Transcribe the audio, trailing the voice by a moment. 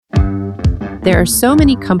There are so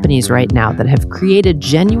many companies right now that have created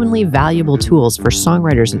genuinely valuable tools for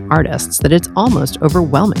songwriters and artists that it's almost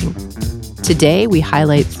overwhelming. Today, we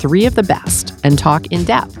highlight 3 of the best and talk in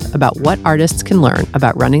depth about what artists can learn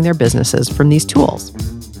about running their businesses from these tools.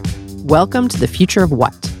 Welcome to The Future of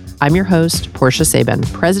What? I'm your host, Portia Sabin,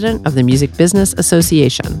 president of the Music Business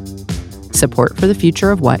Association. Support for The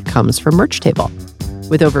Future of What comes from Merchtable.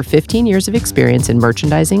 With over 15 years of experience in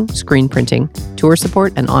merchandising, screen printing, tour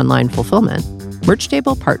support, and online fulfillment,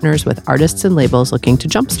 Merchtable partners with artists and labels looking to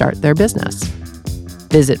jumpstart their business.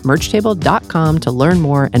 Visit merchtable.com to learn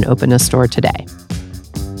more and open a store today.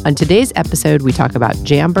 On today's episode, we talk about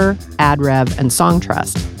Jammber, AdRev, and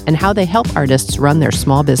Songtrust, and how they help artists run their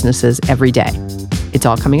small businesses every day. It's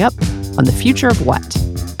all coming up on The Future of What?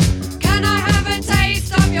 Can I have a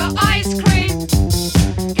taste of your ice cream?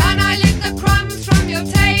 Can I lick the crumbs from your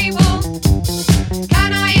table?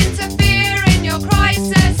 Can I interfere in your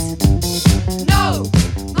crisis? No,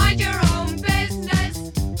 mind your own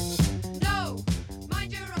business. No,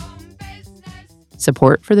 mind your own business.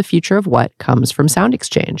 Support for The Future of What comes from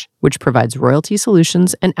SoundExchange, which provides royalty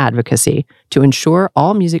solutions and advocacy to ensure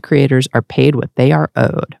all music creators are paid what they are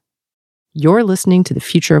owed. You're listening to The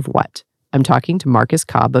Future of What? I'm talking to Marcus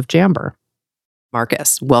Cobb of Jammber.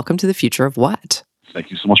 Marcus, welcome to The Future of What?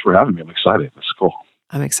 Thank you so much for having me. I'm excited. That's cool.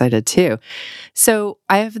 I'm excited too. So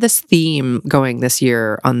I have this theme going this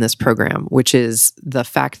year on this program, which is the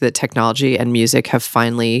fact that technology and music have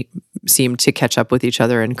finally seemed to catch up with each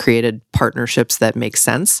other and created partnerships that make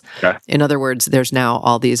sense. Okay. In other words, there's now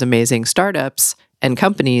all these amazing startups and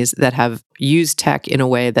companies that have used tech in a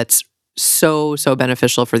way that's so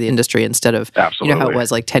beneficial for the industry instead of, Absolutely. how it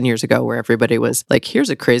was like 10 years ago where everybody was like, here's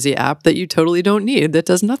a crazy app that you totally don't need that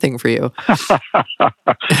does nothing for you.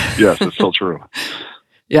 Yes, it's so true.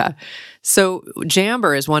 Yeah. So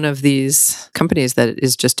Jammber is one of these companies that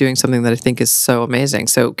is just doing something that I think is so amazing.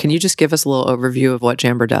 So can you just give us a little overview of what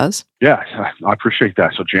Jammber does? Yeah, I appreciate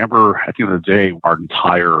that. So Jammber, at the end of the day, our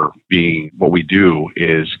entire being, what we do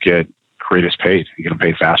is get creatives paid and get them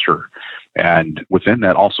paid faster. And within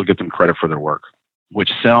that, also get them credit for their work,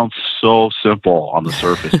 which sounds so simple on the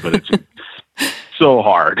surface, but it's so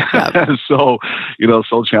hard. Yeah. So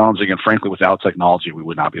challenging. And frankly, without technology, we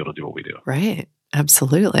would not be able to do what we do. Right.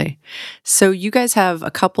 Absolutely. So you guys have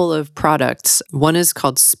a couple of products. One is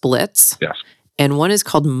called Splits. Yes. And one is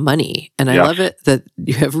called Money. And I Yes. love it that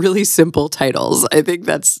you have really simple titles. I think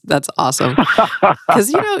that's awesome.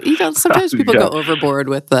 Because, sometimes people Yeah. go overboard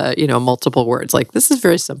with, multiple words. Like, this is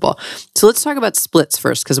very simple. So let's talk about Splits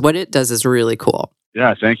first, because what it does is really cool.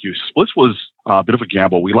 Yeah, thank you. Splits was a bit of a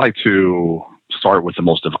gamble. We like to start with the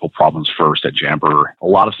most difficult problems first at Jammber. A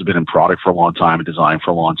lot of us have been in product for a long time and design for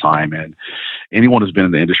a long time. And anyone who's been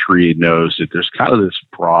in the industry knows that there's kind of this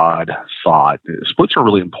broad thought. Splits are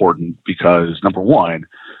really important because, number one,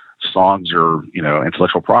 songs are,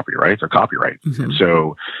 intellectual property, right? They're copyright. Mm-hmm. And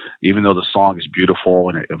so even though the song is beautiful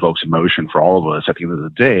and it evokes emotion for all of us, at the end of the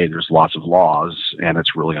day, there's lots of laws, and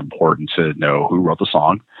it's really important to know who wrote the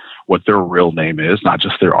song, what their real name is, not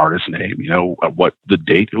just their artist name, what the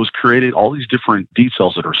date it was created, all these different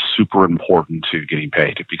details that are super important to getting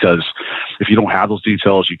paid. Because if you don't have those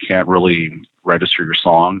details, you can't really register your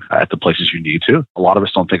song at the places you need to. A lot of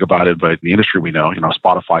us don't think about it, but in the industry, we know,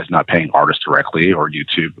 Spotify is not paying artists directly, or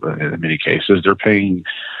YouTube in many cases. They're paying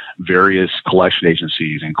various collection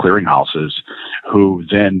agencies and clearinghouses who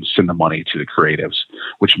then send the money to the creatives,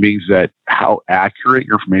 which means that how accurate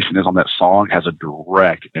your information is on that song has a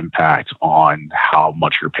direct impact on how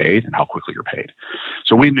much you're paid and how quickly you're paid.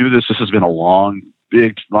 So we knew this has been a long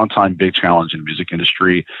time big challenge in the music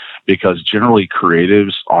industry, because generally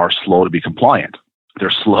creatives are slow to be compliant.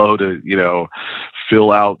 They're slow to,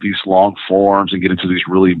 fill out these long forms and get into these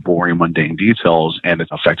really boring, mundane details, and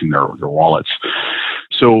it's affecting their wallets.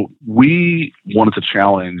 So we wanted to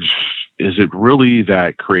challenge, is it really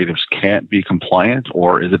that creatives can't be compliant,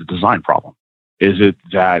 or is it a design problem? Is it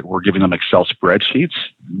that we're giving them Excel spreadsheets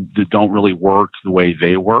that don't really work the way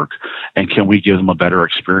they work? And can we give them a better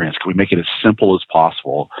experience? Can we make it as simple as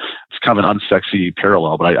possible? It's kind of an unsexy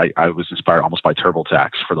parallel, but I was inspired almost by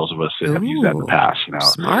TurboTax, for those of us that have used that in the past.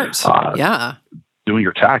 Smart. Yeah. Doing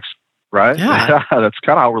your tax, right? Yeah. That's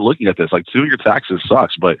kind of how we're looking at this. Like, doing your taxes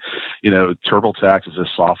sucks, but TurboTax is a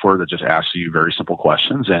software that just asks you very simple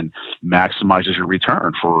questions and maximizes your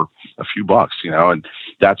return for a few bucks, and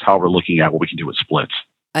that's how we're looking at what we can do with Splits.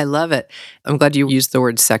 I love it. I'm glad you used the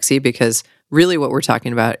word sexy, because Really what we're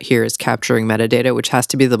talking about here is capturing metadata, which has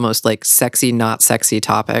to be the most like sexy, not sexy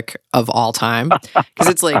topic of all time. Because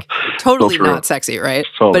it's like totally So not sexy, right?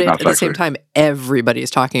 Totally But not at the sexy. same time,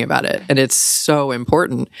 everybody's talking about it. And it's so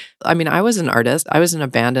important. I mean, I was an artist. I was in a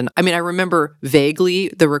band. And I mean, I remember vaguely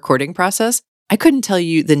the recording process. I couldn't tell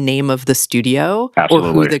you the name of the studio or who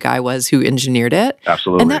Absolutely. the guy was who engineered it.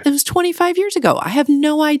 Absolutely. And that it was 25 years ago. I have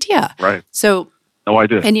no idea. Right. So No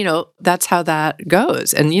idea. and, that's how that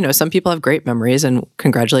goes. And, some people have great memories and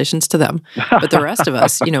congratulations to them. But the rest of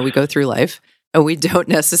us, we go through life and we don't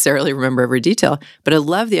necessarily remember every detail. But I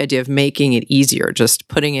love the idea of making it easier, just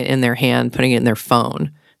putting it in their hand, putting it in their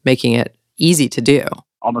phone, making it easy to do.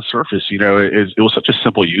 On the surface, it was such a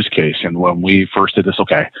simple use case. And when we first did this,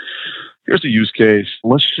 okay, here's a use case.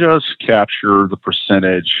 Let's just capture the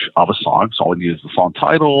percentage of a song. So all we need is the song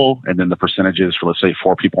title and then the percentages for, let's say,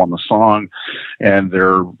 4 people on the song and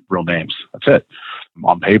their real names. That's it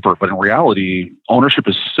on paper. But in reality, ownership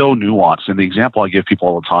is so nuanced. And the example I give people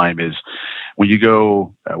all the time is when you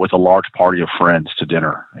go with a large party of friends to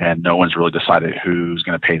dinner and no one's really decided who's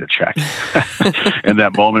going to pay the check. And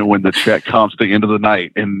that moment when the check comes at the end of the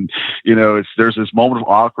night and, there's this moment of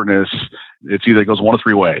awkwardness. It's either it goes one of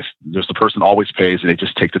 3 ways. There's the person always pays and they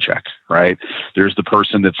just take the check, right? There's the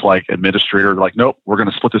person that's like administrator, like, nope, we're going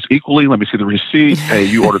to split this equally. Let me see the receipt. Hey,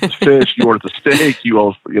 you ordered the fish, you ordered the steak,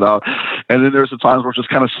 and then there's the times where it just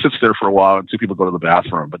kind of sits there for a while and 2 people go to the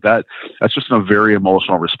bathroom. But that's just a very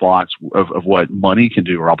emotional response of what money can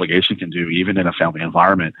do or obligation can do, even in a family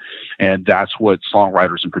environment. And that's what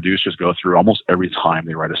songwriters and producers go through almost every time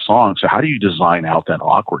they write a song. So how do you design out that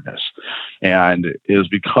awkwardness? And it was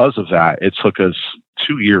because of that. It took us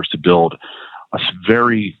 2 years to build a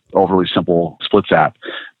very overly simple splits app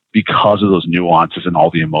because of those nuances and all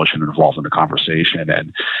the emotion involved in the conversation.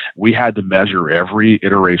 And we had to measure every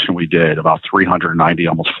iteration we did, about 390,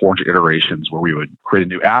 almost 400 iterations, where we would create a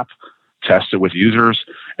new app, test it with users,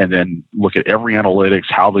 and then look at every analytics,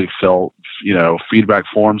 how they felt, feedback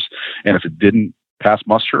forms. And if it didn't pass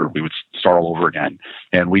muster, we would start all over again.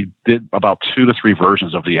 And we did about 2 to 3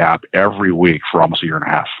 versions of the app every week for almost a year and a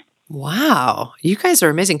half. Wow. You guys are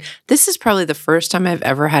amazing. This is probably the first time I've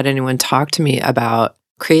ever had anyone talk to me about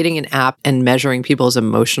creating an app and measuring people's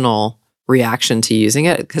emotional reaction to using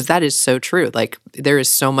it, because that is so true. Like, there is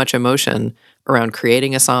so much emotion around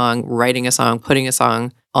creating a song, writing a song, putting a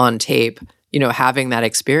song on tape, having that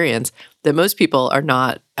experience that most people are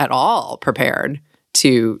not at all prepared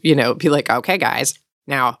to, be like, okay, guys,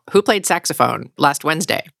 now who played saxophone last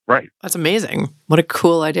Wednesday? Right. That's amazing. What a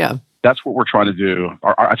cool idea. That's what we're trying to do.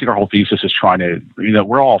 I think our whole thesis is trying to,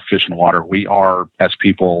 we're all fish in water. We are, as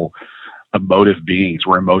people, emotive beings.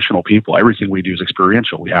 We're emotional people. Everything we do is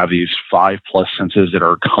experiential. We have these 5+ senses that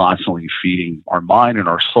are constantly feeding our mind and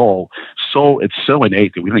our soul. So it's so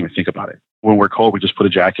innate that we don't even think about it. When we're cold, we just put a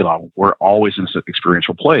jacket on. We're always in this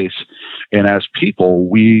experiential place. And as people,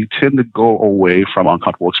 we tend to go away from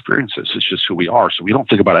uncomfortable experiences. It's just who we are. So we don't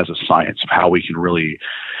think about it as a science of how we can really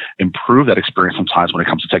improve that experience sometimes when it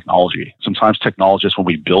comes to technology. Sometimes technologists, when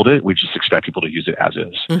we build it, we just expect people to use it as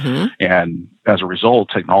is. Mm-hmm. And as a result,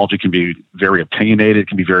 technology can be very opinionated, it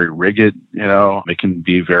can be very rigid, it can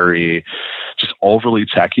be very just overly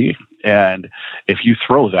techy. And if you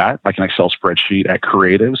throw that, like an Excel spreadsheet, at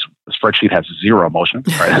creatives, the spreadsheet has 0 emotion,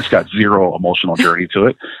 right? It's got 0 emotional journey to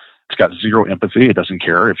it. It's got 0 empathy. It doesn't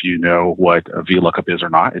care if you know what a VLOOKUP is or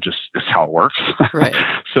not. It's how it works. Right.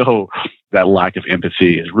 So that lack of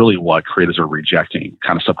empathy is really what creators are rejecting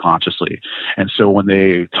kind of subconsciously. And so when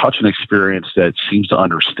they touch an experience that seems to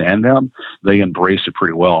understand them, they embrace it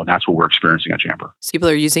pretty well. And that's what we're experiencing at Jammber. So people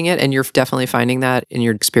are using it, and you're definitely finding that in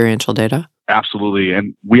your experiential data? Absolutely.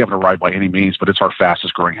 And we haven't arrived by any means, but it's our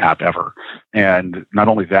fastest growing app ever. And not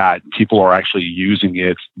only that, people are actually using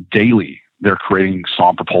it daily. They're creating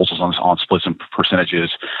song proposals on splits and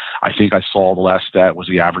percentages. I think I saw the last stat was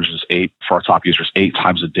the average is 8 for our top users, 8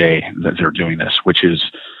 times a day that they're doing this, which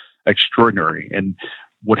is extraordinary. And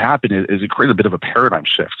what happened is it created a bit of a paradigm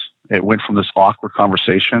shift. It went from this awkward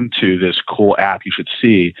conversation to this cool app you should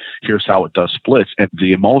see. Here's how it does splits. And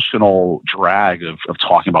the emotional drag of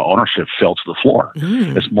talking about ownership fell to the floor.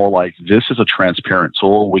 Mm. It's more like, this is a transparent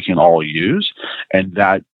tool we can all use. And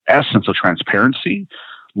that essence of transparency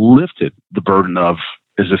lifted the burden of,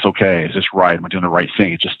 is this okay? Is this right? Am I doing the right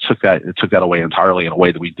thing? It just took that away entirely in a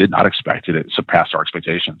way that we did not expect. It surpassed our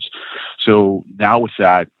expectations. So now with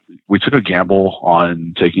that, we took a gamble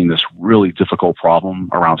on taking this really difficult problem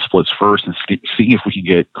around splits first and seeing if we could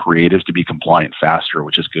get creatives to be compliant faster,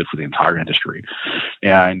 which is good for the entire industry.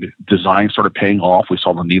 And design started paying off. We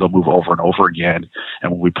saw the needle move over and over again.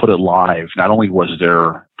 And when we put it live, not only was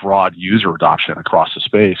there broad user adoption across the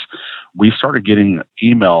space, we started getting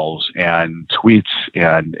emails and tweets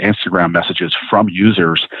and Instagram messages from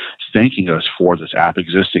users thanking us for this app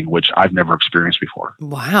existing, which I've never experienced before.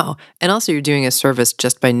 Wow. And also you're doing a service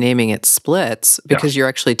just by naming it splits because you're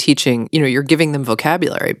actually teaching, you're giving them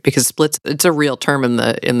vocabulary because splits, it's a real term in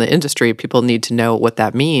the industry. People need to know what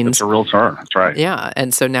that means. It's a real term. That's right. Yeah.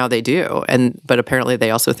 And so now they do. But apparently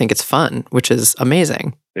they also think it's fun, which is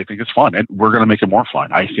amazing. They think it's fun, and we're going to make it more fun.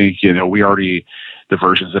 I think, we already, the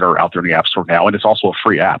versions that are out there in the App Store now, and it's also a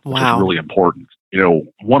free app, which is really important.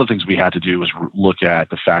 One of the things we had to do was look at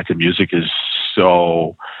the fact that music is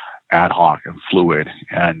so ad hoc and fluid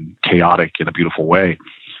and chaotic in a beautiful way.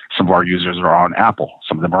 Some of our users are on Apple.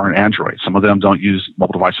 Some of them are on Android. Some of them don't use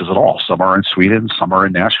mobile devices at all. Some are in Sweden. Some are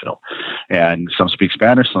in Nashville. And some speak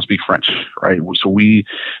Spanish. Some speak French, right? So to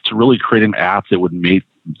really create an app that would meet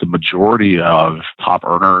the majority of top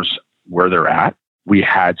earners where they're at, we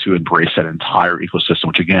had to embrace that entire ecosystem,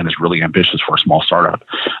 which again is really ambitious for a small startup.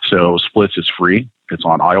 So Splits is free. It's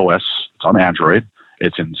on iOS. It's on Android.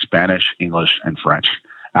 It's in Spanish, English, and French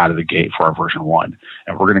out of the gate for our version 1.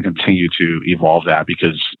 And we're going to continue to evolve that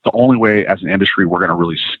because the only way as an industry we're going to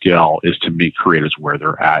really scale is to meet creators where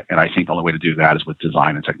they're at. And I think the only way to do that is with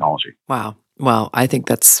design and technology. Wow. Well, I think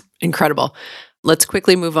that's incredible. Let's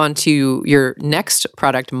quickly move on to your next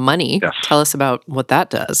product, Money. Yes. Tell us about what that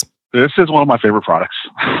does. This is one of my favorite products.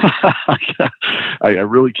 I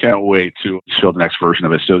really can't wait to show the next version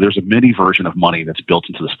of it. So there's a mini version of Money that's built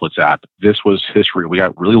into the Splits app. This was history. We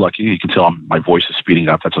got really lucky. You can tell my voice is speeding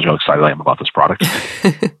up. That tells you how excited I am about this product.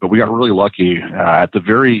 But we got really lucky. At the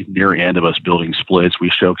very near end of us building Splits, we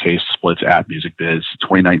showcased Splits at Music Biz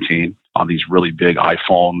 2019 on these really big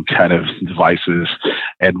iPhone kind of devices.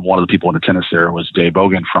 And one of the people in attendance there was Dave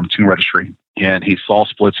Bogan from Tune Registry. And he saw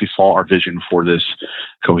Splits, he saw our vision for this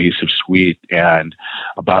cohesive suite. And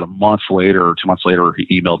about a month later, 2 months later,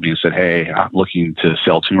 he emailed me and said, "Hey, I'm looking to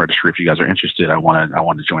sell Tune Registry. If you guys are interested, I want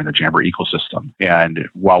to join the Jammber ecosystem." And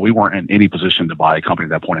while we weren't in any position to buy a company at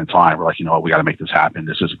that point in time, we're like, we got to make this happen.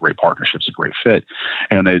 This is a great partnership. It's a great fit.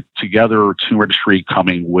 And together, Tune Registry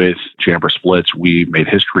coming with Jammber Splits, we made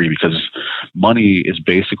history because Money is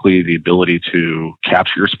basically the ability to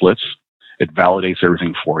capture your splits. It validates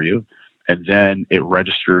everything for you. And then it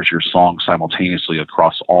registers your song simultaneously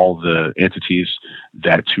across all the entities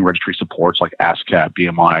that Tune Registry supports, like ASCAP,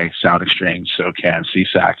 BMI, Sound Exchange, SOCAN,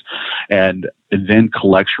 CSAC, and then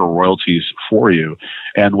collects your royalties for you.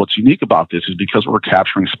 And what's unique about this is because we're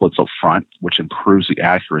capturing splits up front, which improves the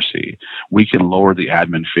accuracy, we can lower the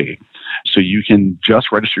admin fee. So you can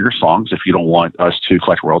just register your songs if you don't want us to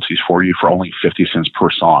collect royalties for you for only 50 cents per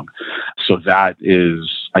song. So that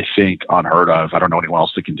is, I think, unheard of. I don't know anyone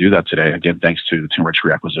else that can do that today. Again, thanks to the Tune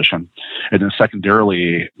Registry acquisition. And then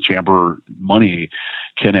secondarily, Jammber Money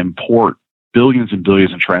can import billions and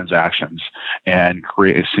billions of transactions and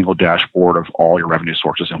create a single dashboard of all your revenue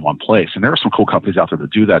sources in one place. And there are some cool companies out there that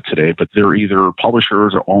do that today, but they're either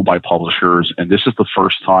publishers or owned by publishers. And this is the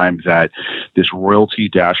first time that this royalty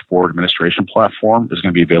dashboard administration platform is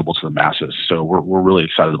going to be available to the masses. So we're really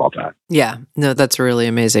excited about that. Yeah, no, that's really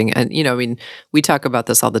amazing. And, we talk about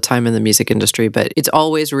this all the time in the music industry, but it's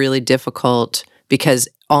always really difficult because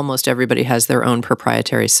almost everybody has their own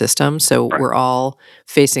proprietary system. So we're all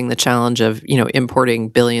facing the challenge of, importing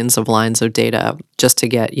billions of lines of data just to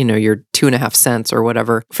get, your 2.5 cents or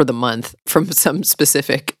whatever for the month from some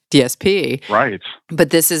specific DSP. Right. But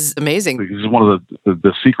this is amazing. This is one of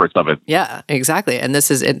the secrets of it. Yeah, exactly. And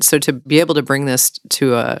so to be able to bring this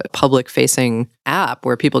to a public-facing app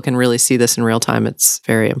where people can really see this in real time, it's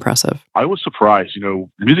very impressive. I was surprised. The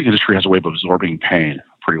music industry has a way of absorbing pain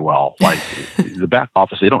pretty well. Like the back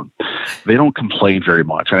office, they don't complain very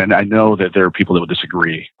much. And I know that there are people that would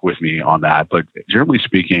disagree with me on that, but generally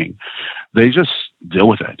speaking, they just deal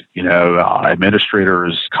with it.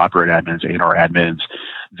 Administrators, copyright admins, A&R admins,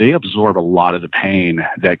 they absorb a lot of the pain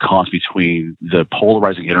that comes between the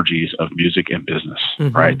polarizing energies of music and business,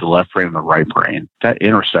 right? The left brain and the right brain. That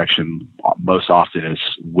intersection most often is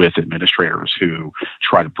with administrators who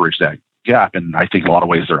try to bridge that gap. And I think in a lot of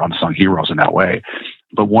ways they're unsung heroes in that way.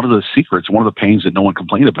 But one of the secrets, one of the pains that no one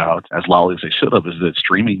complained about, as loudly as they should have, is that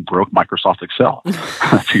streaming broke Microsoft Excel,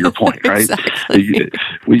 to your point, right? Exactly.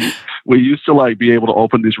 We used to be able to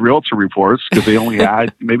open these realtor reports because they only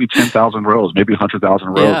had maybe 10,000 rows, maybe 100,000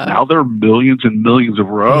 rows. Yeah. Now there are millions and millions of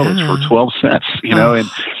rows for 12 cents, and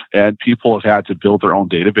And people have had to build their own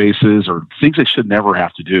databases or things they should never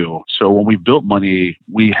have to do. So when we built Money,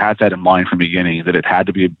 we had that in mind from the beginning, that it had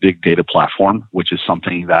to be a big data platform, which is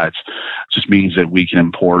something that just means that we can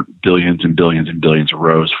import billions and billions and billions of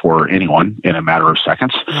rows for anyone in a matter of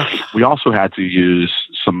seconds. We also had to use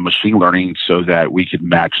some machine learning so that we could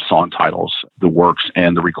match song titles, the works,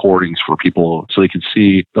 and the recordings for people so they can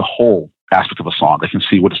see the whole aspect of a song. They can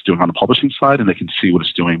see what it's doing on the publishing side, and they can see what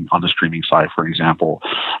it's doing on the streaming side, for example.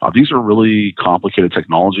 These are really complicated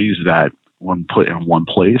technologies that, when put in one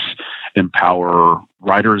place, empower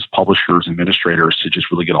writers, publishers, administrators to just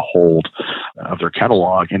really get a hold of their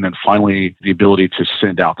catalog. And then finally, the ability to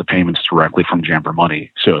send out the payments directly from Jammber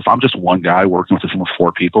Money. So if I'm just one guy working with a team of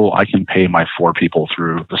 4 people, I can pay my 4 people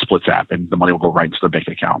through the Splits app and the money will go right into the bank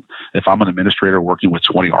account. If I'm an administrator working with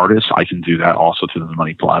 20 artists, I can do that also through the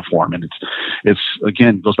Money platform. And it's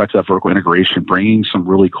again, goes back to that vertical integration, bringing some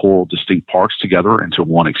really cool, distinct parts together into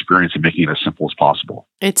one experience and making it as simple as possible.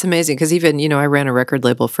 It's amazing because even, I ran a record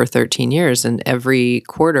label for 13 years and every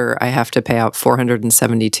quarter I have to pay out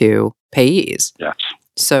 472 payees. Yes.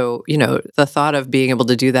 So, the thought of being able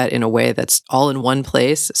to do that in a way that's all in one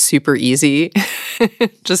place, super easy,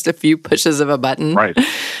 just a few pushes of a button. Right.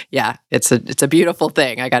 Yeah, it's a beautiful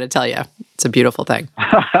thing. I got to tell you, it's a beautiful thing.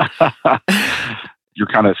 You're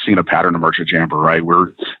kind of seeing a pattern emerge at Jammber, right?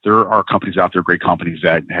 Where there are companies out there, great companies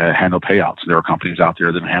that handle payouts. There are companies out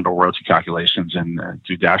there that handle royalty calculations and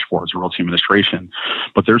do dashboards, royalty administration.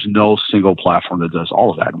 But there's no single platform that does all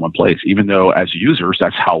of that in one place, even though as users,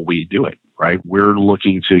 that's how we do it, right? We're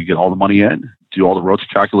looking to get all the money in, do all the royalty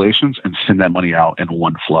calculations, and send that money out in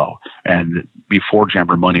one flow. And before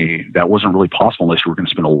Jammber Money, that wasn't really possible unless you were going to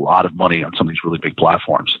spend a lot of money on some of these really big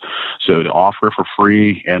platforms. So to offer it for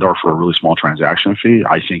free and or for a really small transaction fee,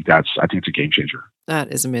 I think it's a game changer.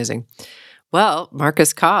 That is amazing. Well,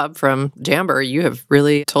 Marcus Cobb from Jammber, you have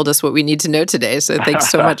really told us what we need to know today. So thanks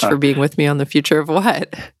so much for being with me on The Future of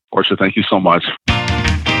What. Portia, thank you so much.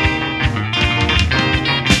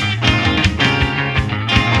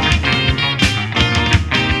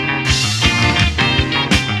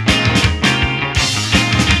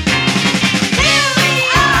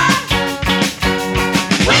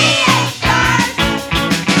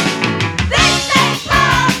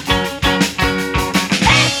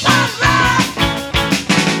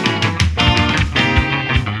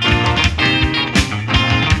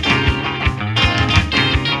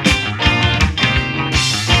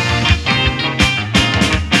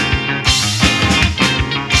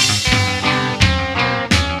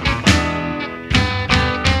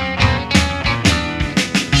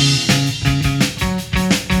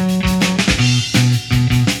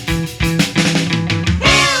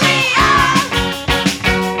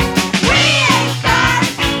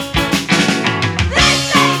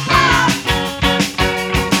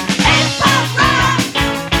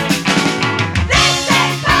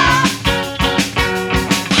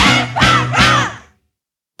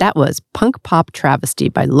 That was Punk Pop Travesty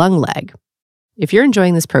by Lung Leg. If you're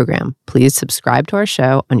enjoying this program, please subscribe to our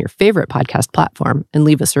show on your favorite podcast platform and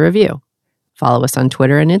leave us a review. Follow us on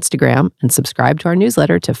Twitter and Instagram and subscribe to our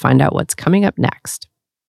newsletter to find out what's coming up next.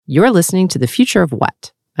 You're listening to The Future of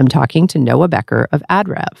What? I'm talking to Noah Becker of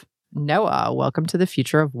AdRev. Noah, welcome to The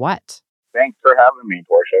Future of What? Thanks for having me,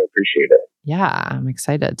 Portia. I appreciate it. Yeah, I'm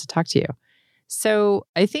excited to talk to you. So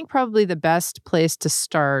I think probably the best place to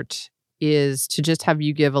start is to just have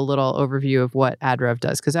you give a little overview of what AdRev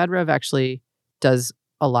does, because AdRev actually does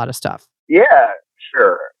a lot of stuff. Yeah,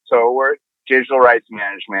 sure. So we're a digital rights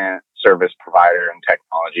management service provider and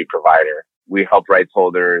technology provider. We help rights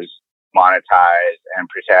holders monetize and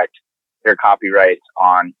protect their copyrights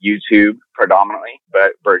on YouTube predominantly,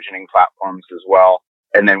 but burgeoning platforms as well.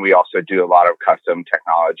 And then we also do a lot of custom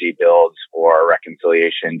technology builds for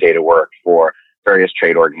reconciliation data work for various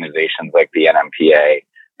trade organizations like the NMPA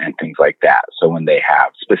and things like that. So when they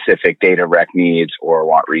have specific data rec needs or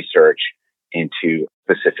want research into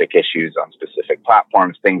specific issues on specific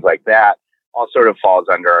platforms, things like that, all sort of falls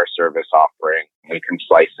under our service offering. We can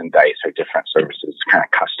slice and dice our different services, kind of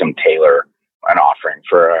custom tailor an offering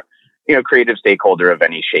for a creative stakeholder of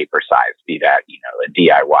any shape or size, be that, a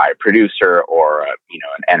DIY producer or an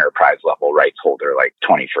enterprise level rights holder like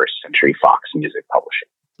 21st Century Fox Music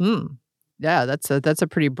Publishing. Yeah, that's a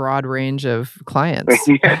pretty broad range of clients.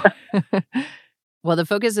 Well, the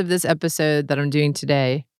focus of this episode that I'm doing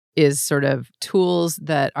today is sort of tools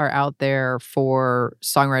that are out there for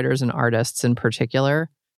songwriters and artists in particular,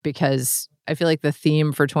 because I feel like the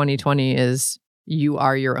theme for 2020 is you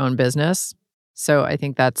are your own business. So I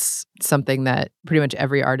think that's something that pretty much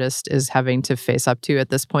every artist is having to face up to at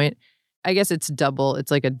this point. I guess it's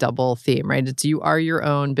like a double theme, right? It's you are your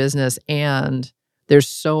own business and there's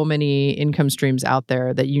so many income streams out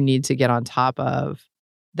there that you need to get on top of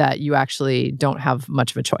that you actually don't have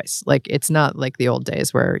much of a choice. Like it's not like the old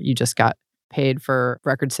days where you just got paid for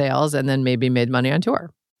record sales and then maybe made money on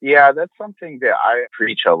tour. Yeah, that's something that I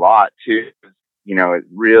preach a lot too. It's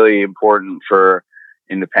really important for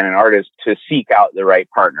independent artists to seek out the right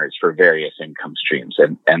partners for various income streams,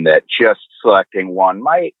 and that just selecting one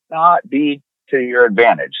might not be to your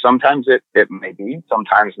advantage. Sometimes it may be,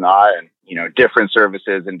 sometimes not. And, different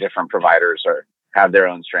services and different providers have their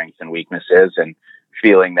own strengths and weaknesses, and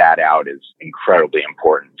feeling that out is incredibly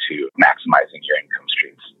important to maximizing your income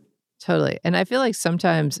streams. Totally. And I feel like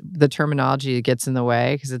sometimes the terminology gets in the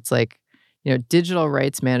way because it's like, digital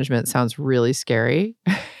rights management sounds really scary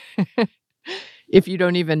if you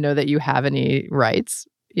don't even know that you have any rights,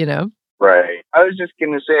 Right. I was just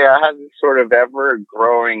going to say, I have this sort of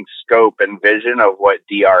ever-growing scope and vision of what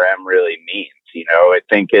DRM really means. I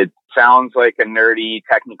think it sounds like a nerdy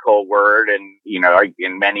technical word, and,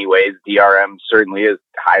 in many ways, DRM certainly is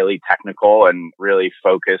highly technical and really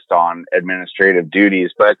focused on administrative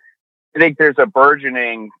duties. But I think there's a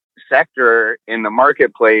burgeoning sector in the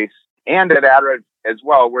marketplace and at AdRev as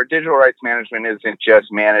well, where digital rights management isn't just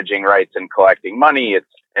managing rights and collecting money. It's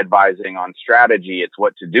advising on strategy. It's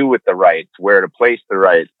what to do with the rights, where to place the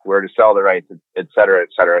rights, where to sell the rights, et cetera, et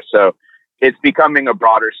cetera. So it's becoming a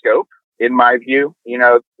broader scope, in my view.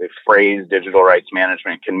 The phrase digital rights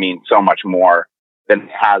management can mean so much more than it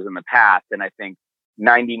has in the past. And I think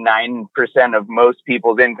 99% of most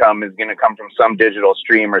people's income is going to come from some digital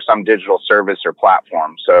stream or some digital service or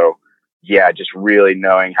platform. So yeah, just really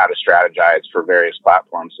knowing how to strategize for various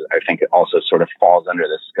platforms, I think it also sort of falls under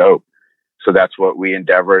this scope. So that's what we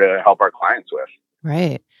endeavor to help our clients with.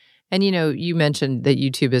 Right. And, you mentioned that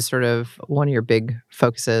YouTube is sort of one of your big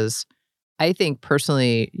focuses. I think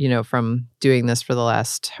personally, from doing this for the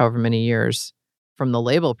last however many years, from the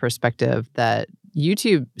label perspective, that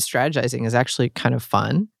YouTube strategizing is actually kind of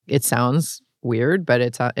fun. It sounds weird, but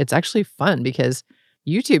it's actually fun because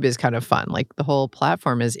YouTube is kind of fun. Like the whole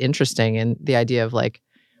platform is interesting, and the idea of like,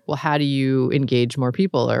 well, how do you engage more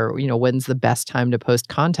people, or when's the best time to post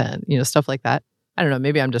content, stuff like that. I don't know,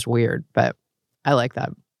 maybe I'm just weird, but I like that.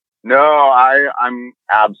 No, I'm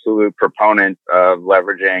absolute proponent of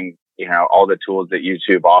leveraging all the tools that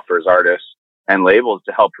YouTube offers artists and labels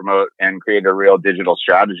to help promote and create a real digital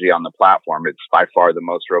strategy on the platform. It's by far the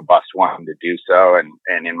most robust one to do so,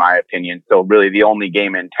 and in my opinion, still really the only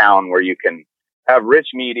game in town where you can have rich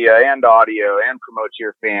media and audio and promote to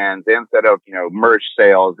your fans and set up, merch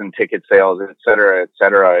sales and ticket sales, et cetera, et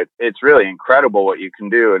cetera. It's really incredible what you can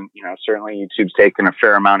do. And, certainly YouTube's taken a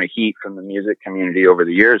fair amount of heat from the music community over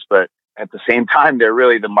the years, but at the same time, they're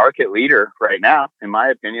really the market leader right now, in my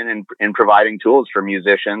opinion, in providing tools for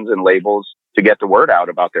musicians and labels to get the word out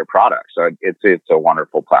about their products. So it's a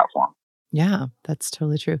wonderful platform. Yeah, that's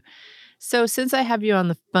totally true. So since I have you on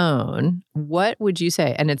the phone, what would you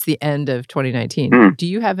say? And it's the end of 2019. Do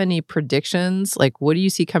you have any predictions? Like, what do you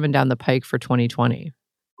see coming down the pike for 2020?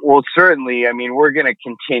 Well, certainly. I mean, we're going to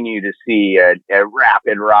continue to see a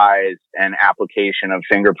rapid rise and application of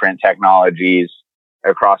fingerprint technologies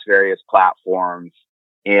across various platforms.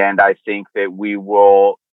 And I think that we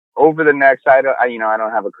will, over the next, I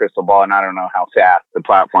don't have a crystal ball and I don't know how fast the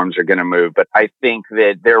platforms are going to move, but I think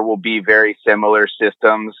that there will be very similar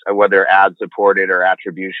systems, whether ad supported or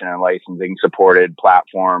attribution and licensing supported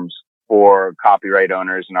platforms for copyright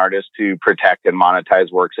owners and artists to protect and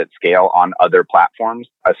monetize works at scale on other platforms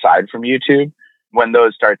aside from YouTube. When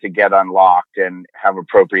those start to get unlocked and have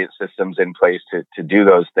appropriate systems in place to do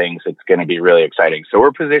those things, it's going to be really exciting. So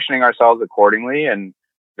we're positioning ourselves accordingly and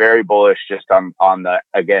very bullish just on the,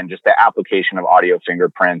 again, just the application of audio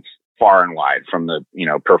fingerprints far and wide, from the,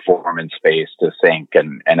 performance space to sync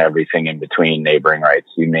and everything in between, neighboring rights,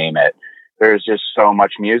 you name it. There's just so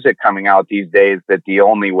much music coming out these days that the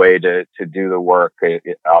only way to do the work,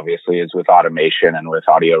 it obviously, is with automation and with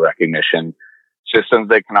audio recognition systems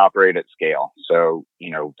that can operate at scale. So,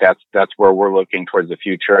 that's where we're looking towards the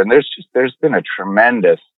future. And there's been a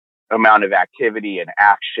tremendous amount of activity and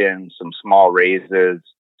action, some small raises,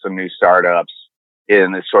 some new startups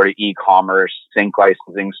in this sort of e-commerce sync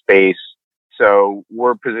licensing space. So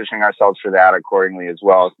we're positioning ourselves for that accordingly as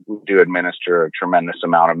well. We do administer a tremendous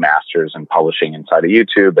amount of masters and publishing inside of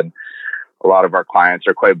YouTube, and a lot of our clients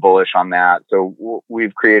are quite bullish on that. So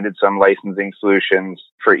we've created some licensing solutions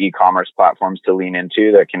for e-commerce platforms to lean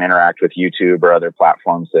into that can interact with YouTube or other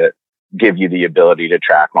platforms that give you the ability to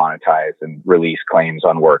track, monetize, and release claims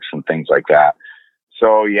on works and things like that.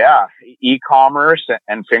 So yeah, e-commerce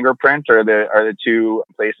and Fingerprint are the two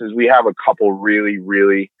places. We have a couple really,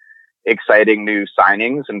 really exciting new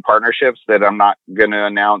signings and partnerships that I'm not going to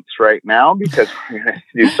announce right now because we're going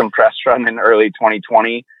to do some press run in early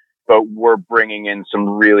 2020, but we're bringing in some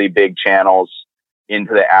really big channels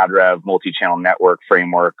into the AdRev multi-channel network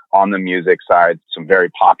framework on the music side, some very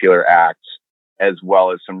popular acts, as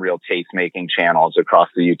well as some real taste-making channels across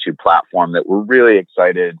the YouTube platform that we're really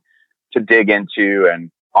excited to dig into and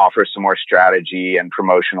offer some more strategy and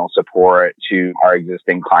promotional support to our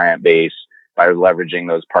existing client base by leveraging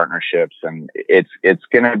those partnerships. And it's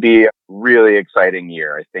going to be a really exciting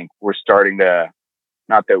year. I think we're starting to,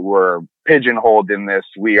 not that we're pigeonholed in this,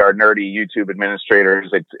 we are nerdy YouTube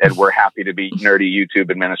administrators, and we're happy to be nerdy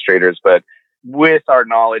YouTube administrators, but with our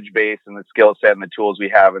knowledge base and the skill set and the tools we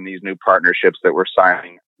have and these new partnerships that we're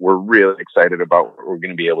signing, we're really excited about what we're going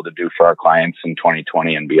to be able to do for our clients in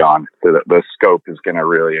 2020 and beyond. The scope is going to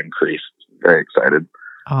really increase. Very excited.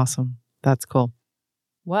 Awesome. That's cool.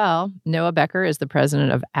 Well, Noah Becker is the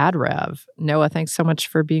president of AdRev. Noah, thanks so much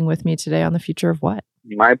for being with me today on The Future of What.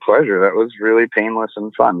 My pleasure. That was really painless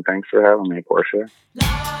and fun. Thanks for having me, Portia.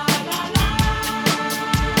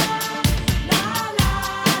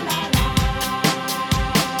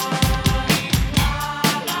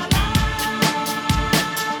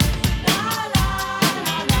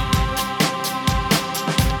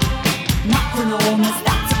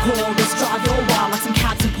 Chorus, drive your wild like some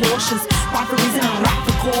cabs and Porsches. Rhyme for reason and rap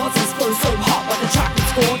for causes. Flow so hot like the track that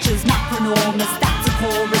scorches. Macronormous, that's a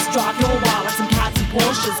chorus. Drive your wild like some cabs and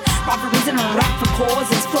Porsches. Rhyme for reason and rap for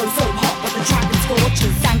causes. Flow so hot like the track that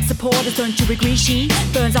scorches. Thanks supporters, don't you agree? She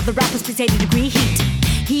burns up the rappers, please 80-degree heat.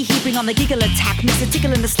 He bring on the giggle attack. Mix a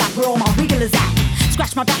tickle in the slack where all my wrigglers at.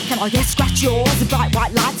 Scratch my back and I'll scratch yours. The bright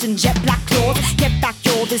white lights and jet black claws. Get back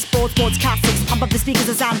your this sports classics. Pump up the speakers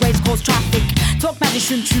as sound waves cause traffic. Talk magic,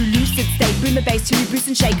 shouldn't you lucid state. Bring the bass to you, boost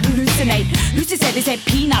and shake, hallucinate. Lucy said they said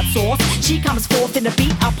peanut sauce. She comes forth in a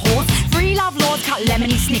beat up horse. Free love lords cut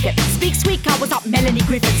lemony snicket. Speak sweet cut was up Melanie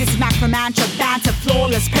Griffiths. This is macromantra, banter,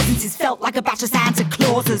 flawless. Presence is felt like a batch of Santa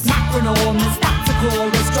Clauses. Macronormous, that's a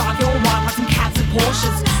chorus. Drive your wild like some cabs and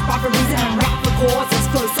Porsches. Rhyme for reason and rap for causes.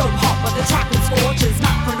 Flow so hot but the track that scorches.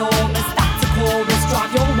 Macronormous, that's a chorus.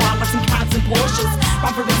 Drive your wild like some cabs and Porsches.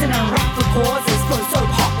 Rhyme for reason and rap for causes. Flow so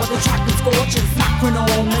hot but the track that scorches.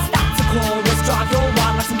 Macronormous, that's a chorus. Drive your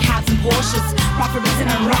wild like some cabs and Porsches. Rhyme for reason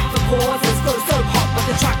and rap for causes. Flow so hot but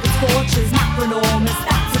the track that scorches. Macronormous,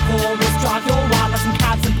 that's a chorus. Drive your wild like some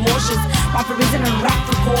cabs and Porsches. Rhyme for reason and rap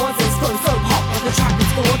for causes. Flow so hot but the track that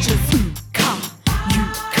scorches. You can't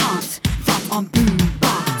front on boom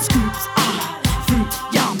bar. Scoops fruit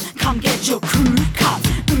yum. Come get your crew cut.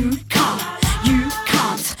 You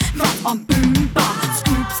can't front on boom bar.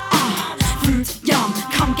 Scoops fruit yum.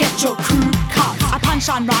 Come get your crew cut. I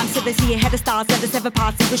punchline rhymes so they see ahead of stars. Let us ever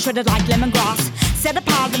pass. We're shredded like lemongrass. Set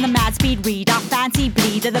apart in the mad speed reader. Fancy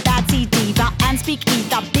bleeder, the bad seed diva. And speak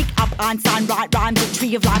ether. Big up Einstein. Write rhymes. A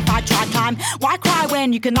tree of life. I try time. Why cry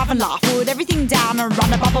when you can laugh and laugh? Put everything down and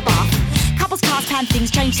run a bubble bath. Couples, cars, pan, things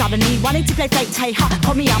change suddenly. Wanting to play fake, hey, ha,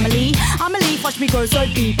 call me Amelie. I'm a leaf, watch me grow so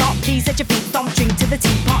bebop. Please set your feet, thump, drink to the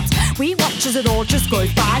teapot. We watch as it all just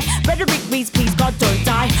goes by. Rhetoric reads, please God don't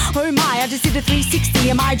die. Oh my, I just did a 360.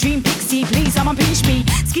 Am I a dream pixie? Please someone pinch me.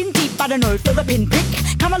 Skin deep, but I know, feel the pinprick.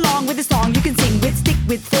 Come along with a song you can sing with. Stick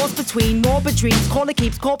with, force between, morbid dreams. Caller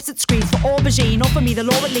keeps, corpse it screams for aubergine. Or for me, the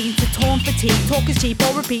law it leads to torn fatigue. Talk is cheap,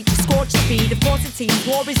 or repeat, to scorch the feed. Of course it seems,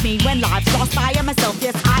 war is mean when life's lost. I am myself,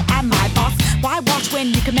 yes, I am my boss. Why watch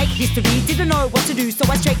when you can make history? Didn't know what to do, so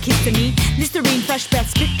I straight kissed to me. Listerine, fresh breath,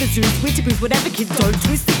 split the Zeus. Winter booze, whatever kids don't,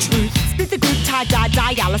 twist the truth. Split the group, tie-dye,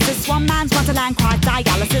 dialysis. One man's wonderland, cry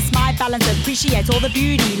dialysis. My balance, appreciate all the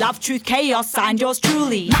beauty. Love, truth, chaos, signed yours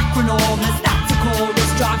truly. Macronormous, that's a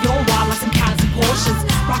chorus. Drive your wild like some cabs and Porsches.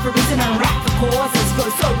 Rap for reason and rap for causes. Flow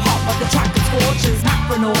so hot like the track that scorches.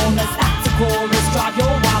 Macronormous, that's a chorus. Drive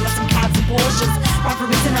your wild like some cabs and Porsches. Rap for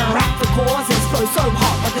reason and rap for causes. Flow so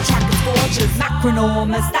hot like the track that scorches.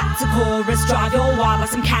 Macronormous, that's a chorus. Drive your wild like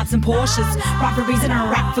some cabs and Porsches. Rap for reason and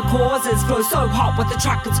rap for causes. Flow so hot with the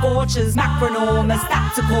track that scorches. Macronormous,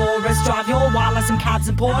 that's a chorus. Drive your wild like some cabs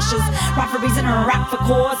and Porsches. Rap for reason and rap for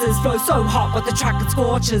causes. Flow so hot with the track that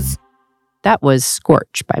scorches. That was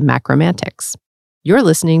Scorch by Macromantics. You're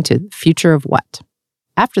listening to Future of What.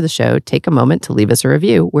 After the show, take a moment to leave us a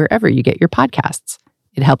review wherever you get your podcasts.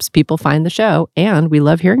 It helps people find the show, and we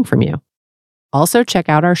love hearing from you. Also, check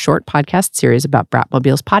out our short podcast series about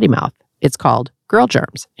Bratmobile's potty mouth. It's called Girl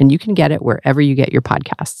Germs, and you can get it wherever you get your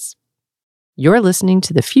podcasts. You're listening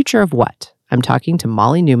to The Future of What. I'm talking to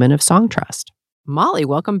Molly Newman of Songtrust. Molly,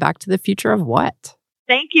 welcome back to The Future of What.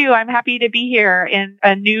 Thank you. I'm happy to be here in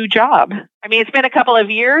a new job. I mean, it's been a couple of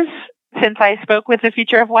years since I spoke with The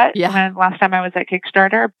Future of What. Yeah. Last time I was at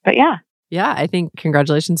Kickstarter. But yeah. Yeah, I think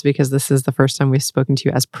congratulations, because this is the first time we've spoken to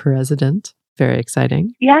you as president. Very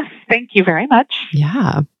exciting. Yes. Thank you very much.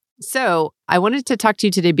 Yeah. So I wanted to talk to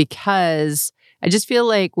you today because I just feel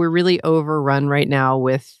like we're really overrun right now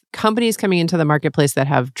with companies coming into the marketplace that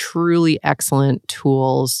have truly excellent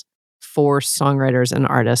tools for songwriters and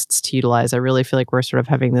artists to utilize. I really feel like we're sort of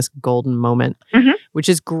having this golden moment, which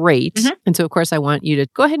is great. And so, of course, I want you to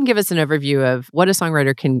go ahead and give us an overview of what a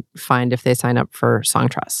songwriter can find if they sign up for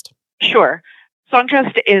Songtrust. Sure.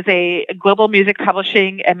 Songtrust is a global music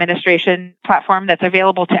publishing administration platform that's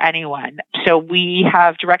available to anyone. So we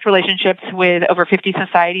have direct relationships with over 50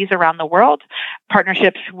 societies around the world,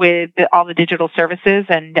 partnerships with all the digital services,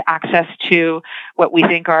 and access to what we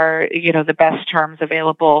think are, the best terms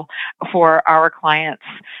available for our clients.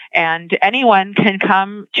 And anyone can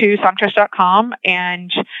come to songtrust.com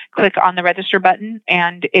and click on the register button,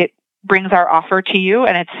 and it brings our offer to you.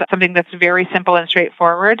 And it's something that's very simple and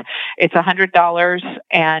straightforward. It's $100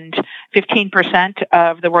 and 15%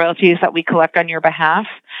 of the royalties that we collect on your behalf.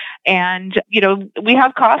 And, we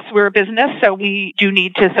have costs. We're a business, so we do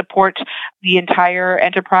need to support the entire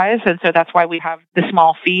enterprise. And so that's why we have the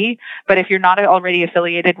small fee. But if you're not already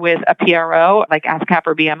affiliated with a PRO like ASCAP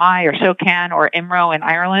or BMI or SOCAN or IMRO in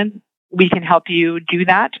Ireland, we can help you do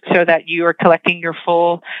that so that you are collecting your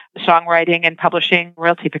full songwriting and publishing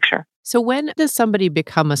royalty picture. So when does somebody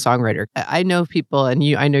become a songwriter? I know people, and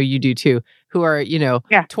I know you do too, who are,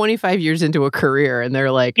 25 years into a career and they're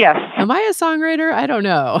like, yes, am I a songwriter? I don't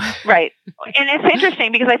know. Right. And it's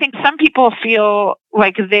interesting because I think some people feel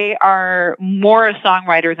like they are more a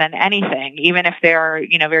songwriter than anything, even if they're,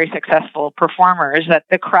 very successful performers, that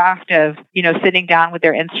the craft of, sitting down with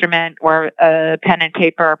their instrument or a pen and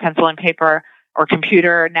paper or pencil and paper or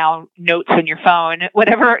computer, now notes on your phone,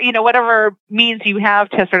 whatever means you have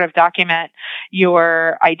to sort of document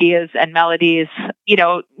your ideas and melodies,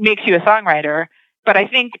 makes you a songwriter. But I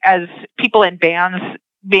think as people in bands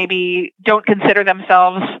maybe don't consider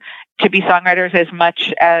themselves to be songwriters as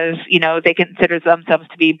much as, they consider themselves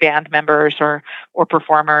to be band members or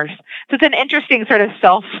performers. So it's an interesting sort of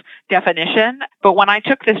self-definition. But when I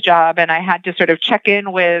took this job and I had to sort of check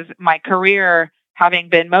in with my career, having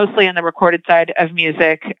been mostly on the recorded side of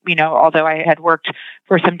music, although I had worked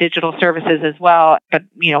for some digital services as well. But,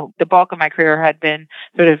 the bulk of my career had been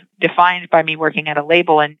sort of defined by me working at a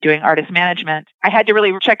label and doing artist management. I had to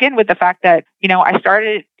really check in with the fact that, I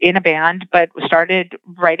started in a band, but started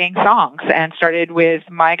writing songs and started with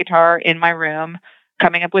my guitar in my room,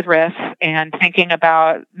 coming up with riffs and thinking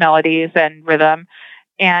about melodies and rhythm.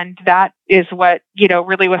 And that is what,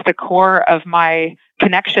 really was the core of my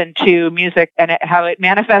connection to music and how it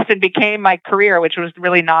manifested and became my career, which was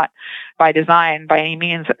really not by design by any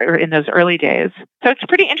means or in those early days. So it's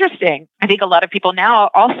pretty interesting. I think a lot of people now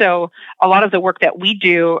also, a lot of the work that we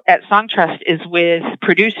do at Songtrust is with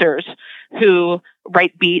producers who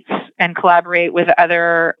write beats and collaborate with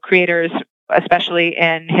other creators, especially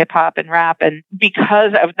in hip hop and rap. And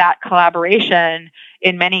because of that collaboration,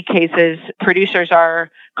 in many cases, producers are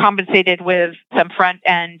compensated with some front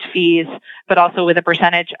end fees, but also with a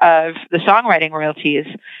percentage of the songwriting royalties.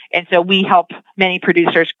 And so we help many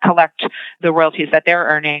producers collect the royalties that they're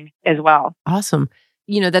earning as well. Awesome.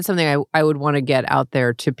 That's something I would want to get out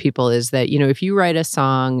there to people is that, if you write a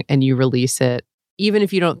song and you release it, even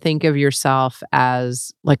if you don't think of yourself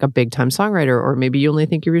as like a big time songwriter, or maybe you only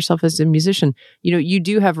think of yourself as a musician, you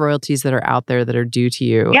do have royalties that are out there that are due to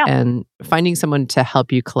you. Yeah. And finding someone to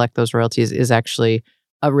help you collect those royalties is actually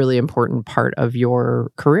a really important part of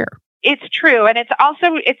your career. It's true. And it's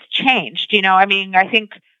changed. I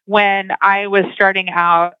think when I was starting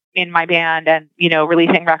out in my band and,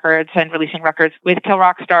 releasing records with Kill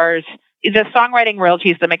Rock Stars, the songwriting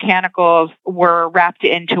royalties, the mechanicals were wrapped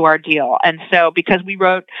into our deal. And so because we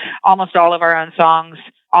wrote almost all of our own songs,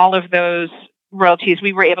 all of those royalties,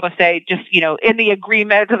 we were able to say just, in the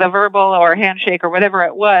agreement, the verbal or handshake or whatever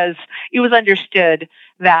it was understood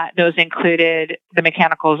that those included the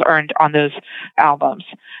mechanicals earned on those albums.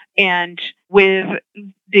 And with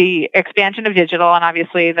the expansion of digital and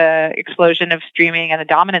obviously the explosion of streaming and the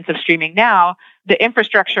dominance of streaming now, the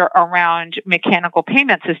infrastructure around mechanical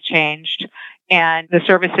payments has changed, and the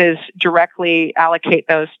services directly allocate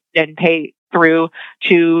those and pay through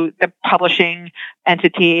to the publishing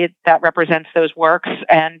entity that represents those works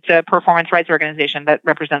and the performance rights organization that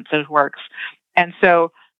represents those works. And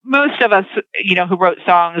so most of us, who wrote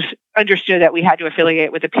songs understood that we had to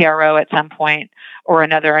affiliate with a PRO at some point or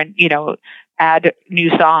another. And, add new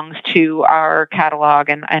songs to our catalog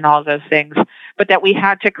and all of those things, but that we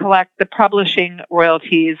had to collect the publishing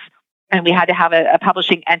royalties, and we had to have a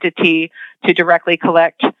publishing entity to directly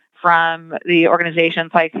collect from the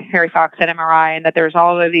organizations like Harry Fox and MRI, and that there's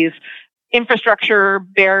all of these infrastructure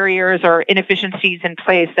barriers or inefficiencies in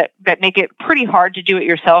place that make it pretty hard to do it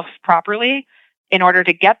yourself properly in order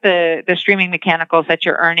to get the streaming mechanicals that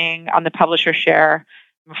you're earning on the publisher share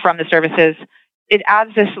from the services. It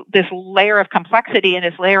adds this layer of complexity and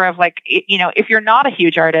this layer of like, if you're not a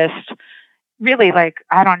huge artist, really, like,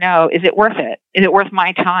 I don't know, is it worth it? Is it worth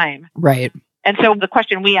my time? Right. And so the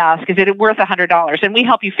question we ask is it worth $100? And we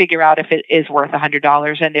help you figure out if it is worth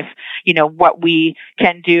 $100 and if, what we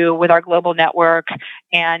can do with our global network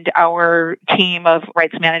and our team of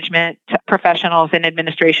rights management professionals in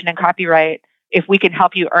administration and copyright, if we can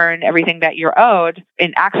help you earn everything that you're owed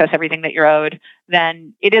and access everything that you're owed,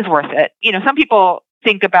 then it is worth it. Some people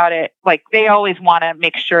think about it like they always want to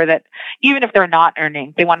make sure that even if they're not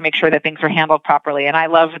earning, they want to make sure that things are handled properly. And I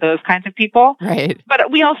love those kinds of people. Right. But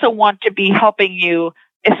we also want to be helping you,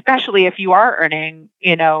 especially if you are earning,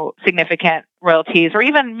 significant royalties or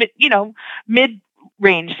even,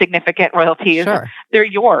 mid-range significant royalties. Sure. They're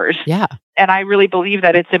yours. Yeah. And I really believe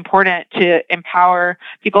that it's important to empower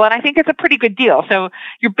people. And I think it's a pretty good deal. So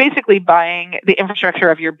you're basically buying the infrastructure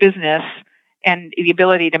of your business and the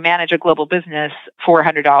ability to manage a global business for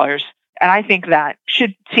 $100. And I think that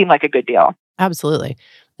should seem like a good deal. Absolutely.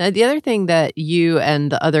 Now, the other thing that you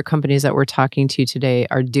and the other companies that we're talking to today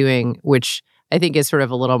are doing, which I think is sort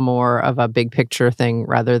of a little more of a big picture thing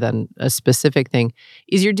rather than a specific thing,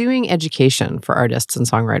 is you're doing education for artists and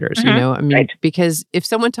songwriters. Mm-hmm. Right. Because if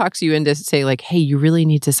someone talks you into say like, hey, you really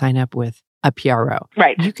need to sign up with a PRO,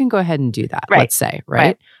 right? You can go ahead and do that, right. Let's say,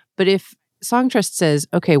 right? But if Songtrust says,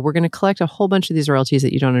 okay, we're going to collect a whole bunch of these royalties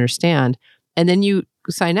that you don't understand, and then you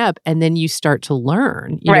sign up and then you start to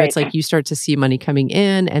learn. It's like you start to see money coming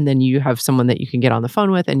in and then you have someone that you can get on the phone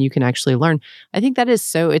with and you can actually learn. I think that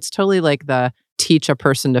is it's totally like the teach a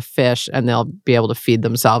person to fish and they'll be able to feed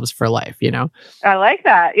themselves for life, I like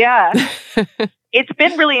that. Yeah. It's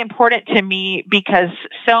been really important to me because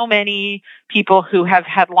so many people who have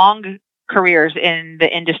had long careers in the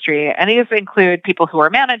industry, and these include people who are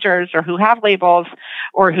managers or who have labels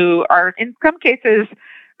or who are in some cases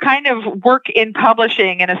kind of work in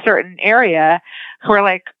publishing in a certain area, who are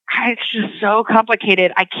like, it's just so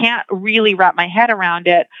complicated. I can't really wrap my head around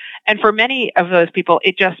it. And for many of those people,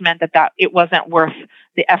 it just meant that it wasn't worth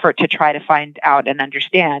the effort to try to find out and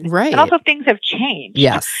understand. Right. And also things have changed.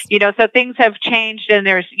 Yes. So things have changed and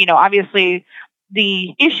there's, obviously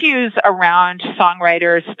the issues around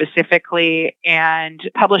songwriters specifically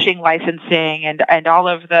and publishing licensing and all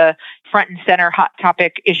of the front and center hot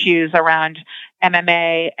topic issues around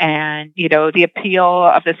MMA and, the appeal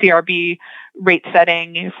of the CRB rate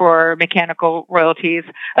setting for mechanical royalties.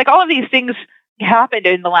 Like all of these things happened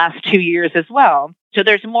in the last 2 years as well. So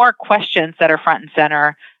there's more questions that are front and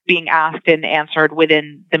center being asked and answered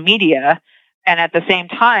within the media. And at the same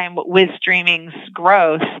time, with streaming's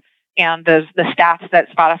growth, and the stats that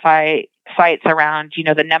Spotify cites around,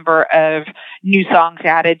 the number of new songs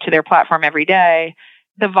added to their platform every day,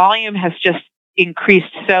 the volume has just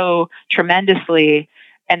increased so tremendously.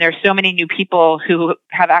 And there's so many new people who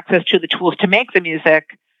have access to the tools to make the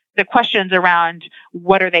music. The questions around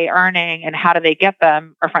what are they earning and how do they get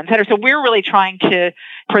them are front and center. So we're really trying to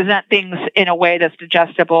present things in a way that's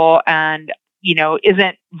digestible and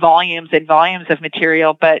isn't volumes and volumes of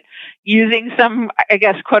material, but using some, I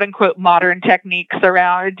guess, quote unquote, modern techniques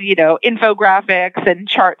around, infographics and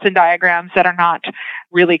charts and diagrams that are not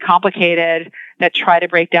really complicated, that try to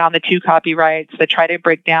break down the two copyrights, that try to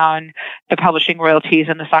break down the publishing royalties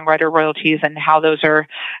and the songwriter royalties and how those are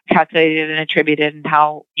calculated and attributed and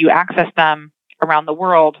how you access them around the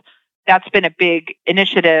world. That's been a big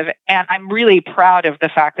initiative. And I'm really proud of the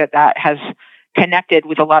fact that has connected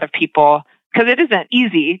with a lot of people. Because it isn't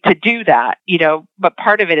easy to do that, but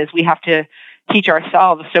part of it is we have to teach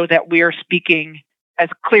ourselves so that we're speaking as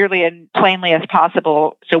clearly and plainly as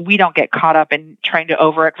possible so we don't get caught up in trying to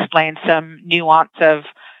over-explain some nuance of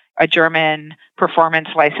a German performance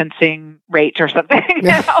licensing rate or something.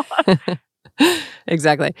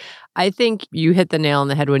 Exactly. I think you hit the nail on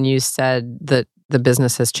the head when you said that the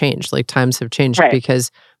business has changed, like times have changed, right.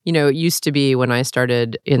 Because, it used to be when I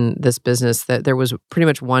started in this business that there was pretty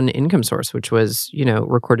much one income source, which was,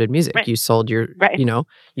 recorded music. Right. You sold your, right. You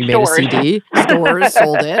made Stores. a CD, stores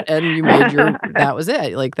sold it, and you made that was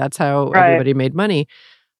it. Like that's how right. everybody made money.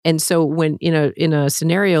 And so when, in a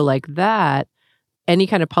scenario like that, any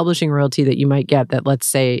kind of publishing royalty that you might get that, let's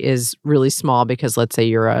say, is really small because let's say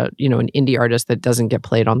you're an indie artist that doesn't get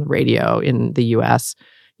played on the radio in the US,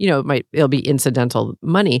 it'll be incidental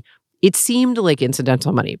money. It seemed like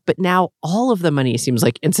incidental money, but now all of the money seems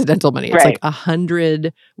like incidental money. It's Right. like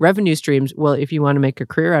 100 revenue streams. Well, if you want to make a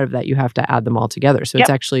career out of that, you have to add them all together. So Yep. it's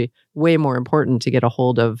actually way more important to get a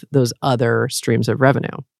hold of those other streams of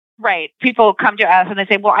revenue. Right. People come to us and they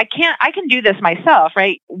say, well, I can do this myself,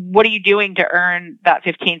 right? What are you doing to earn that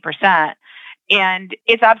 15%? And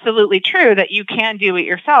it's absolutely true that you can do it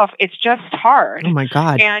yourself. It's just hard. Oh my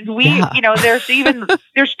God. And Yeah.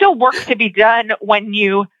 there's still work to be done when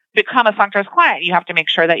you become a Songtrust client. You have to make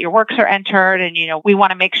sure that your works are entered, and we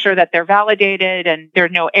want to make sure that they're validated and there are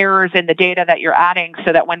no errors in the data that you're adding,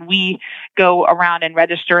 so that when we go around and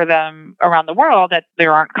register them around the world, that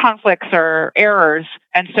there aren't conflicts or errors.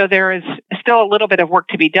 And so there is still a little bit of work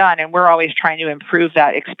to be done, and we're always trying to improve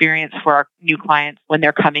that experience for our new clients when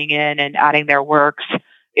they're coming in and adding their works.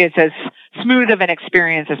 It's as smooth of an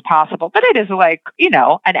experience as possible, but it is like,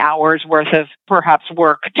 an hour's worth of perhaps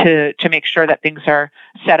work to make sure that things are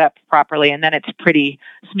set up properly. And then it's pretty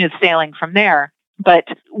smooth sailing from there. But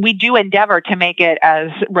we do endeavor to make it as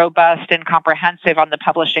robust and comprehensive on the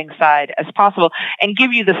publishing side as possible and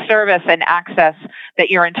give you the service and access that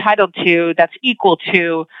you're entitled to that's equal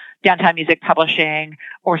to Downtown Music Publishing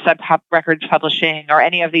or Sub Pop Records Publishing or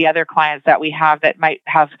any of the other clients that we have that might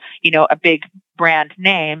have, a big brand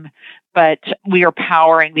name, but we are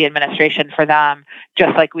powering the administration for them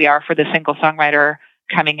just like we are for the single songwriter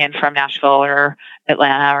coming in from Nashville or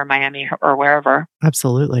Atlanta or Miami or wherever.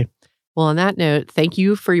 Absolutely. Well, on that note, thank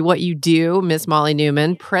you for what you do, Miss Molly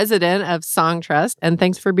Newman, president of Songtrust, and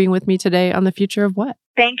thanks for being with me today on The Future of What.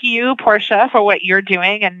 Thank you, Portia, for what you're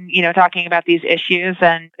doing and, talking about these issues,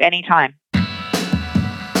 and anytime.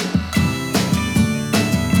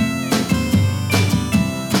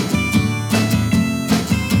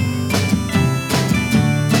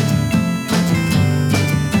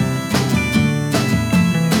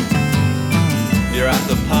 You're at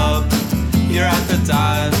the pub, you're at the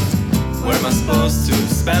dive. Where am I supposed to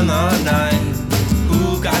spend the night?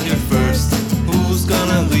 Who got here first? Who's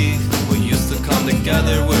gonna leave? We used to come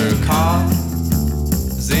together, we're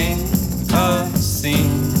causing a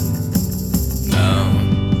scene. No,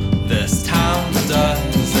 this town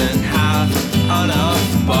doesn't have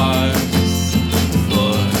enough bars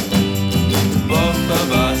for both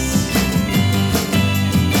of us.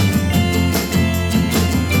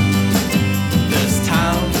 This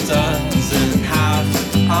town doesn't have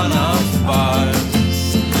enough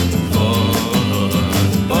bars for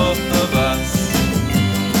both of us.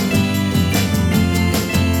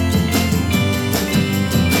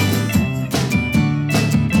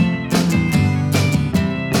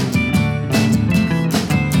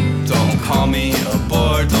 Don't call me a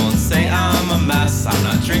bore, don't say I'm a mess. I'm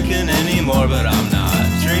not drinking anymore, but I'm not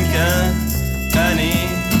drinking any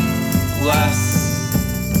less.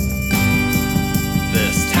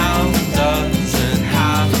 This town doesn't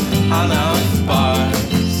have enough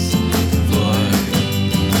bars for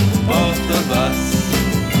both of us.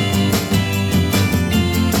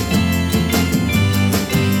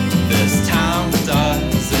 This town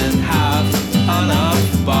doesn't have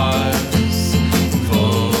enough bars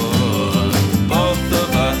for both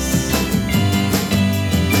of us.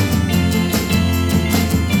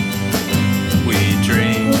 We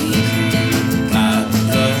drink at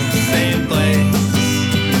the same place.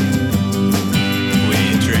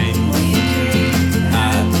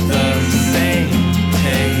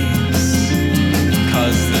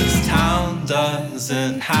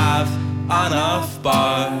 Doesn't have enough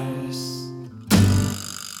bars.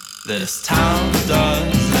 This town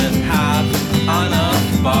doesn't have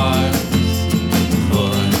enough bars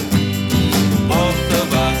for both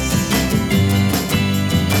of us.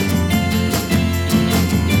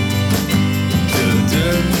 Do do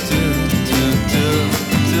do do do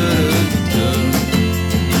do do.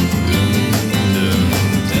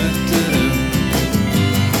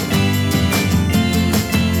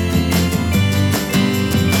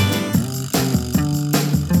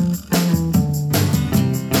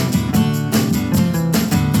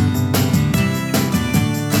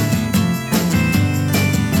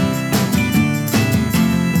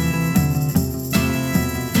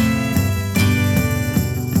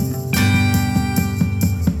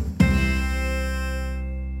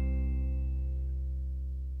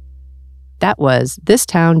 That was This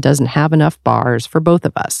Town Doesn't Have Enough Bars for Both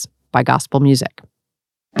of Us by Gospel Music.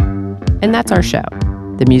 And that's our show.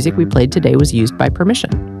 The music we played today was used by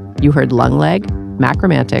permission. You heard Lung Leg,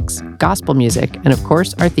 Macromantics, Gospel Music, and of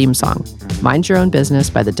course our theme song, Mind Your Own Business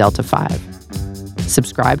by the Delta 5.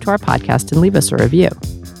 Subscribe to our podcast and leave us a review.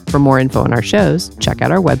 For more info on our shows, check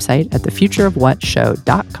out our website at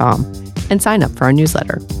thefutureofwhatshow.com and sign up for our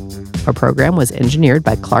newsletter. Our program was engineered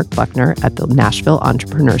by Clark Buckner at the Nashville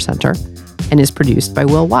Entrepreneur Center and is produced by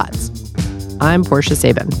Will Watts. I'm Portia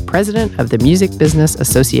Sabin, president of the Music Business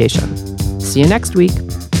Association. See you next week.